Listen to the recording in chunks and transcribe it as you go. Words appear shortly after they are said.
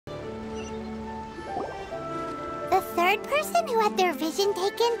third person who had their vision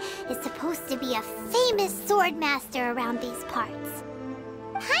taken is supposed to be a famous sword master around these parts.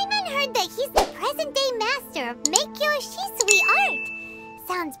 Paimon heard that he's the present-day master of Meikyo Shisui art.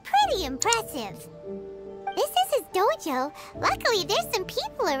 Sounds pretty impressive. This is his dojo. Luckily, there's some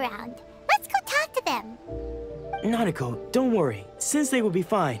people around. Let's go talk to them. Nanako, don't worry. Sensei will be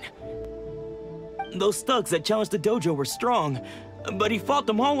fine. Those thugs that challenged the dojo were strong, but he fought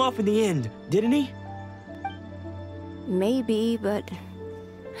them all off in the end, didn't he? Maybe, but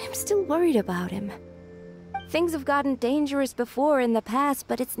I'm still worried about him. Things have gotten dangerous before in the past,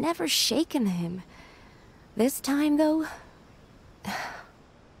 but it's never shaken him. This time, though...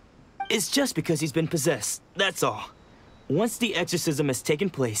 It's just because he's been possessed, that's all. Once the exorcism has taken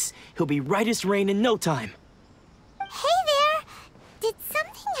place, he'll be right as rain in no time. Hey there! Did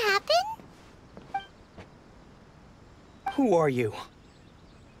something happen? Who are you?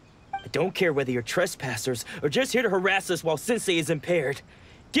 I don't care whether you're trespassers or just here to harass us while Sensei is impaired.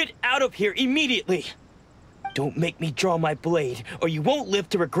 Get out of here immediately! Don't make me draw my blade, or you won't live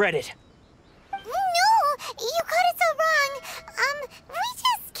to regret it. No! You got it so wrong! We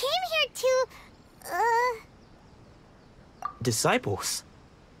just came here to... Disciples?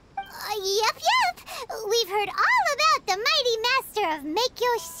 Yep. We've heard all about the mighty master of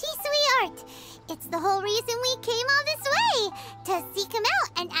Meikyo Shisui art. It's the whole reason we came all this way, to seek him out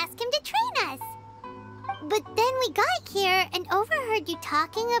and ask him to train us. But then we got here and overheard you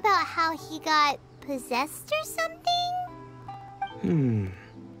talking about how he got possessed or something?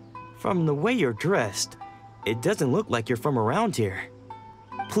 From the way you're dressed, it doesn't look like you're from around here.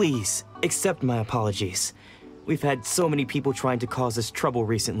 Please, accept my apologies. We've had so many people trying to cause us trouble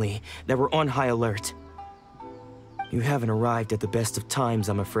recently that we're on high alert. You haven't arrived at the best of times,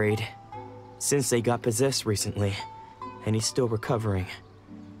 I'm afraid. Sensei got possessed recently, and he's still recovering.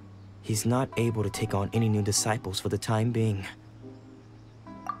 He's not able to take on any new disciples for the time being.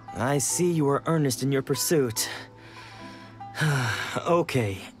 I see you are earnest in your pursuit.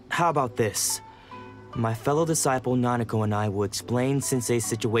 Okay, how about this? My fellow disciple Nanako and I will explain Sensei's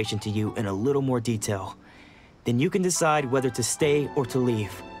situation to you in a little more detail. Then you can decide whether to stay or to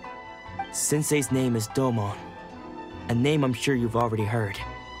leave. Sensei's name is Domon, a name I'm sure you've already heard.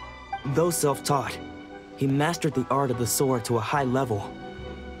 Though self-taught, he mastered the art of the sword to a high level.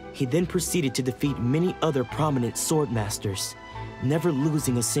 He then proceeded to defeat many other prominent sword masters, never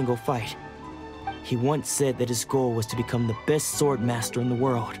losing a single fight. He once said that his goal was to become the best sword master in the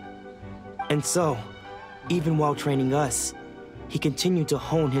world. And so, even while training us, he continued to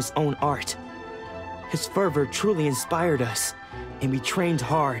hone his own art. His fervor truly inspired us, and we trained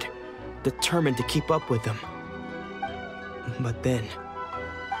hard, determined to keep up with him. But then...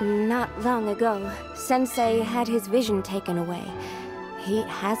 Not long ago, Sensei had his vision taken away. He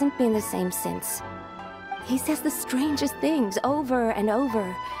hasn't been the same since. He says the strangest things over and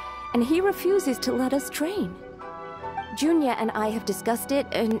over, and he refuses to let us train. Junya and I have discussed it,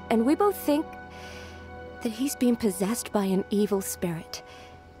 and we both think that he's being possessed by an evil spirit.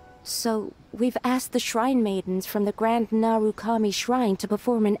 So we've asked the shrine maidens from the Grand Narukami Shrine to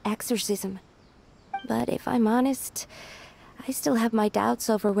perform an exorcism. But if I'm honest, I still have my doubts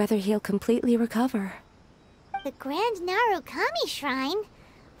over whether he'll completely recover. The Grand Narukami Shrine?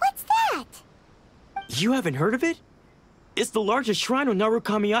 What's that? You haven't heard of it? It's the largest shrine on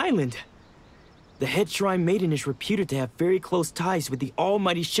Narukami Island. The head shrine maiden is reputed to have very close ties with the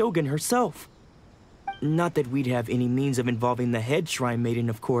almighty Shogun herself. Not that we'd have any means of involving the head shrine maiden,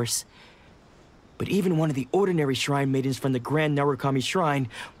 of course. But even one of the ordinary shrine maidens from the Grand Narukami Shrine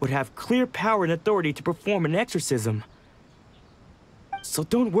would have clear power and authority to perform an exorcism. So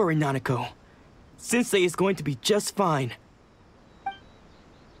don't worry, Nanako. Sensei is going to be just fine.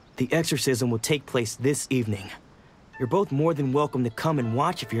 The exorcism will take place this evening. You're both more than welcome to come and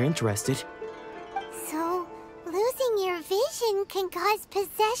watch if you're interested. So, losing your vision can cause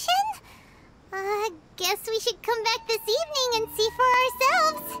possession? Guess we should come back this evening and see for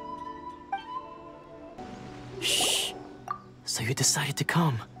ourselves. Shh. So you decided to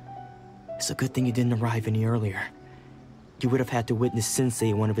come. It's a good thing you didn't arrive any earlier. You would have had to witness Sensei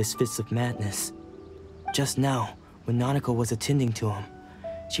in one of his fits of madness. Just now, when Nanako was attending to him,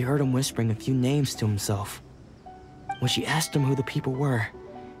 she heard him whispering a few names to himself. When she asked him who the people were,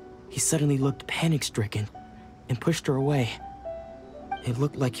 he suddenly looked panic-stricken and pushed her away. It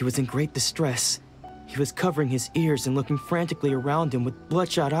looked like he was in great distress. He was covering his ears and looking frantically around him with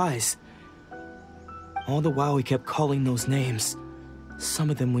bloodshot eyes. All the while he kept calling those names. Some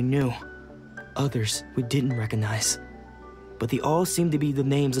of them we knew, others we didn't recognize. But they all seemed to be the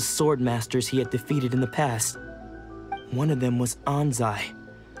names of sword masters he had defeated in the past. One of them was Anzai.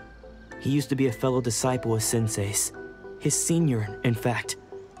 He used to be a fellow disciple of Sensei's. His senior, in fact.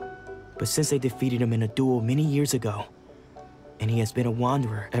 But Sensei defeated him in a duel many years ago, and he has been a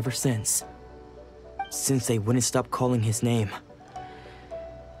wanderer ever since. Sensei wouldn't stop calling his name.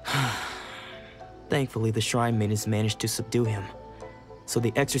 Thankfully, the shrine maidens managed to subdue him, so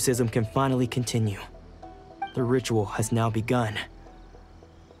the exorcism can finally continue. The ritual has now begun.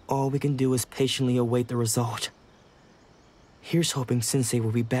 All we can do is patiently await the result. Here's hoping Sensei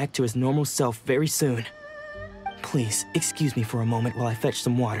will be back to his normal self very soon. Please, excuse me for a moment while I fetch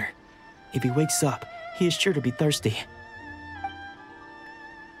some water. If he wakes up, he is sure to be thirsty.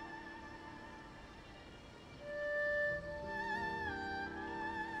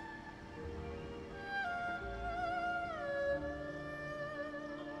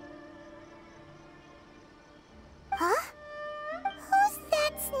 Huh? Who's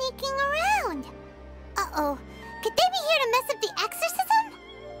that sneaking around? Uh-oh. Could they be here to mess up the exorcism?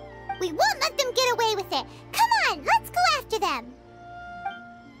 We won't let them get away with it. Come on, let's go after them.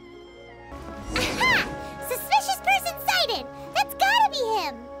 Aha! Suspicious person sighted! That's gotta be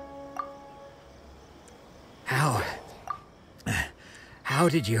him! How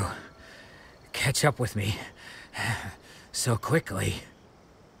did you catch up with me so quickly?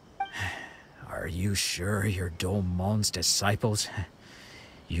 Are you sure you're Domon's disciples?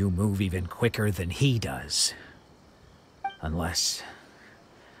 You move even quicker than he does. Unless...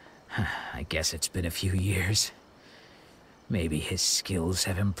 I guess it's been a few years. Maybe his skills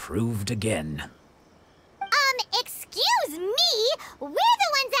have improved again. Excuse me? We're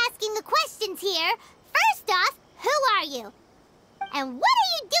the ones asking the questions here. First off, who are you? And what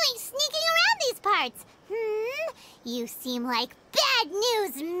are you doing sneaking around these parts? You seem like bad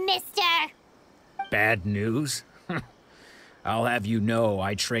news, mister. Bad news? I'll have you know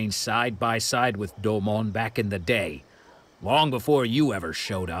I trained side by side with Domon back in the day, long before you ever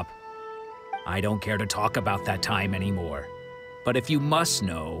showed up. I don't care to talk about that time anymore. But if you must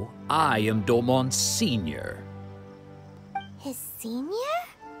know, I am Domon's senior. His senior?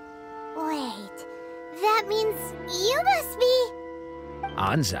 Wait, that means you must be...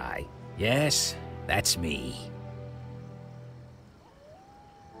 Anzai? Yes, that's me.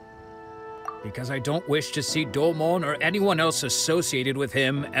 Because I don't wish to see Domon or anyone else associated with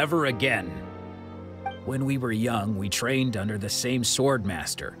him ever again. When we were young, we trained under the same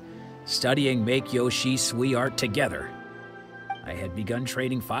swordmaster, studying Meikyo Sui art together. I had begun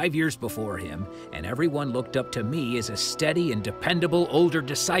training 5 years before him, and everyone looked up to me as a steady and dependable older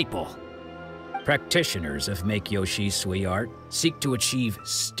disciple. Practitioners of Meikyo Sui art seek to achieve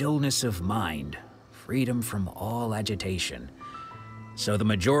stillness of mind, freedom from all agitation. So the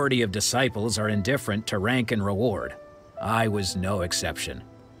majority of disciples are indifferent to rank and reward. I was no exception.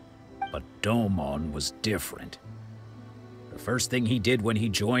 But Domon was different. The first thing he did when he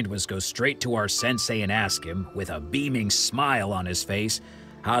joined was go straight to our sensei and ask him, with a beaming smile on his face,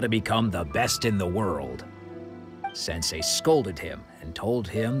 how to become the best in the world. Sensei scolded him and told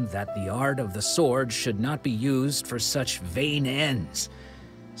him that the art of the sword should not be used for such vain ends.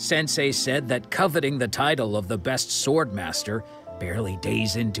 Sensei said that coveting the title of the best swordmaster, barely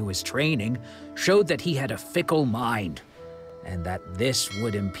days into his training, showed that he had a fickle mind, and that this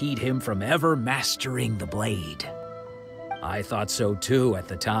would impede him from ever mastering the blade. I thought so too at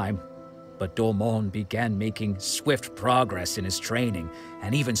the time, but Domon began making swift progress in his training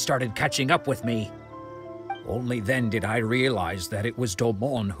and even started catching up with me. Only then did I realize that it was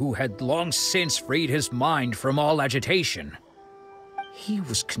Domon who had long since freed his mind from all agitation. He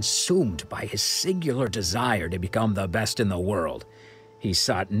was consumed by his singular desire to become the best in the world. He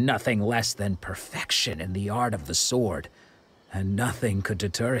sought nothing less than perfection in the art of the sword, and nothing could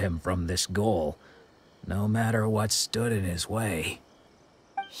deter him from this goal, no matter what stood in his way.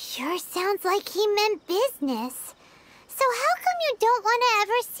 Sure sounds like he meant business. So how come you don't want to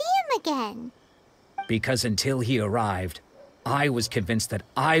ever see him again? Because until he arrived, I was convinced that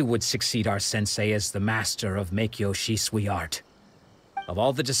I would succeed our sensei as the master of Meikyo Sui art. Of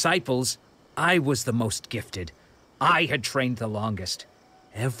all the disciples, I was the most gifted. I had trained the longest.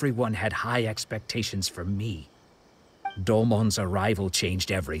 Everyone had high expectations for me. Domon's arrival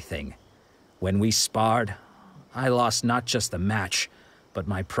changed everything. When we sparred, I lost not just the match, but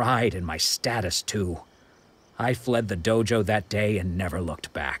my pride and my status too. I fled the dojo that day and never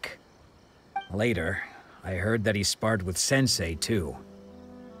looked back. Later, I heard that he sparred with Sensei too.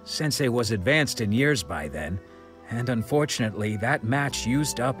 Sensei was advanced in years by then, and unfortunately that match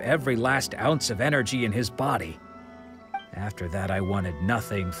used up every last ounce of energy in his body. After that, I wanted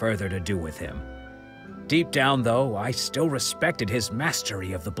nothing further to do with him. Deep down, though, I still respected his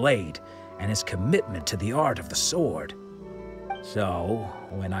mastery of the blade and his commitment to the art of the sword. So,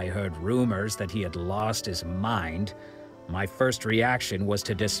 when I heard rumors that he had lost his mind, my first reaction was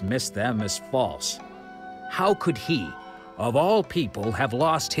to dismiss them as false. How could he, of all people, have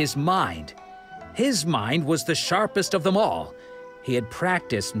lost his mind? His mind was the sharpest of them all. He had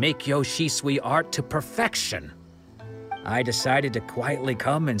practiced Meikyo Shisui art to perfection. I decided to quietly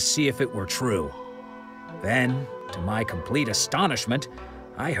come and see if it were true. Then, to my complete astonishment,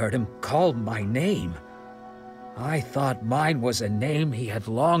 I heard him call my name. I thought mine was a name he had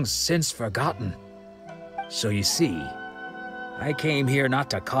long since forgotten. So you see, I came here not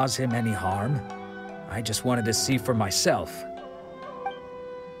to cause him any harm. I just wanted to see for myself.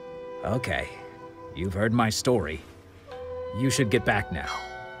 Okay, you've heard my story. You should get back now.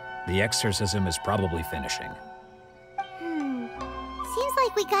 The exorcism is probably finishing. Seems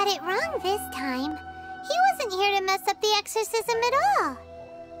like we got it wrong this time. He wasn't here to mess up the exorcism at all.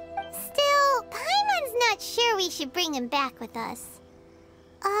 Still, Paimon's not sure we should bring him back with us.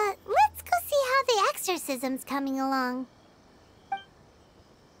 Let's go see how the exorcism's coming along.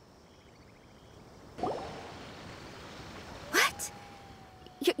 What?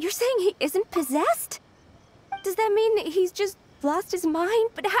 You're saying he isn't possessed? Does that mean he's just lost his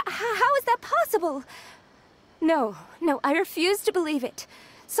mind? But how is that possible? No, I refuse to believe it.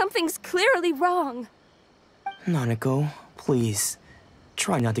 Something's clearly wrong. Nanako, please.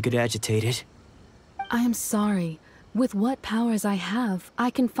 Try not to get agitated. I am sorry. With what powers I have, I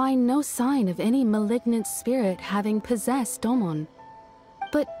can find no sign of any malignant spirit having possessed Domon.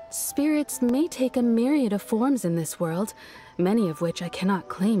 But spirits may take a myriad of forms in this world, many of which I cannot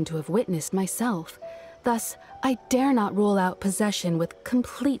claim to have witnessed myself. Thus, I dare not rule out possession with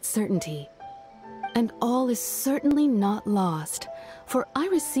complete certainty. And all is certainly not lost, for I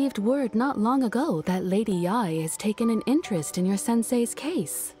received word not long ago that Lady Yai has taken an interest in your sensei's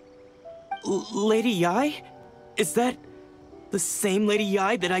case. Lady Yai? Is that the same Lady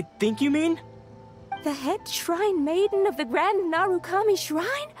Yai that I think you mean? The head shrine maiden of the Grand Narukami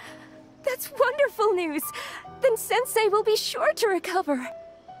Shrine? That's wonderful news! Then Sensei will be sure to recover.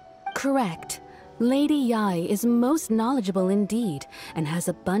 Correct. Lady Yai is most knowledgeable indeed, and has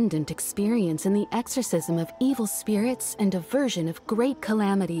abundant experience in the exorcism of evil spirits and aversion of great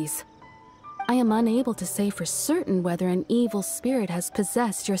calamities. I am unable to say for certain whether an evil spirit has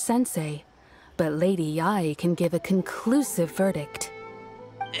possessed your sensei, but Lady Yai can give a conclusive verdict.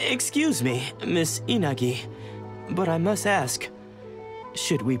 Excuse me, Miss Inagi, but I must ask,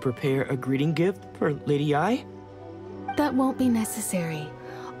 should we prepare a greeting gift for Lady Yai? That won't be necessary.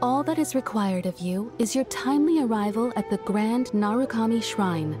 All that is required of you is your timely arrival at the Grand Narukami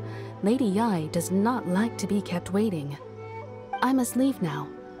Shrine. Lady Yai does not like to be kept waiting. I must leave now,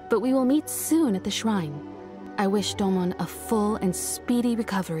 but we will meet soon at the shrine. I wish Domon a full and speedy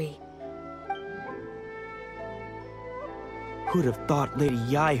recovery. Who'd have thought Lady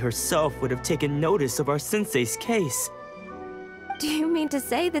Yai herself would have taken notice of our sensei's case? Do you mean to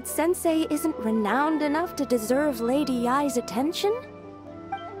say that Sensei isn't renowned enough to deserve Lady Yai's attention?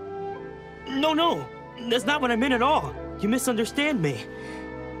 No, that's not what I meant at all. You misunderstand me.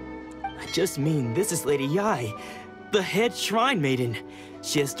 I just mean this is Lady Yai, the head shrine maiden.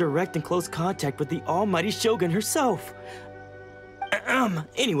 She has direct and close contact with the almighty Shogun herself.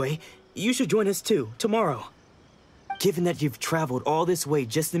 Anyway, you should join us too, tomorrow. Given that you've traveled all this way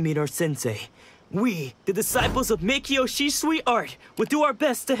just to meet our sensei, we, the disciples of Meikyo Shisui art, will do our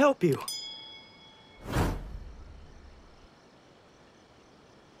best to help you.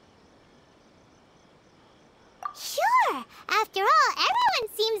 Sure! After all,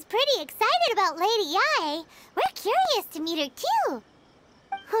 everyone seems pretty excited about Lady Yai. We're curious to meet her too.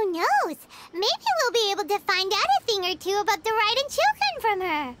 Who knows? Maybe we'll be able to find out a thing or two about the Raiden Shogun from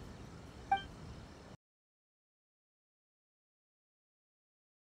her.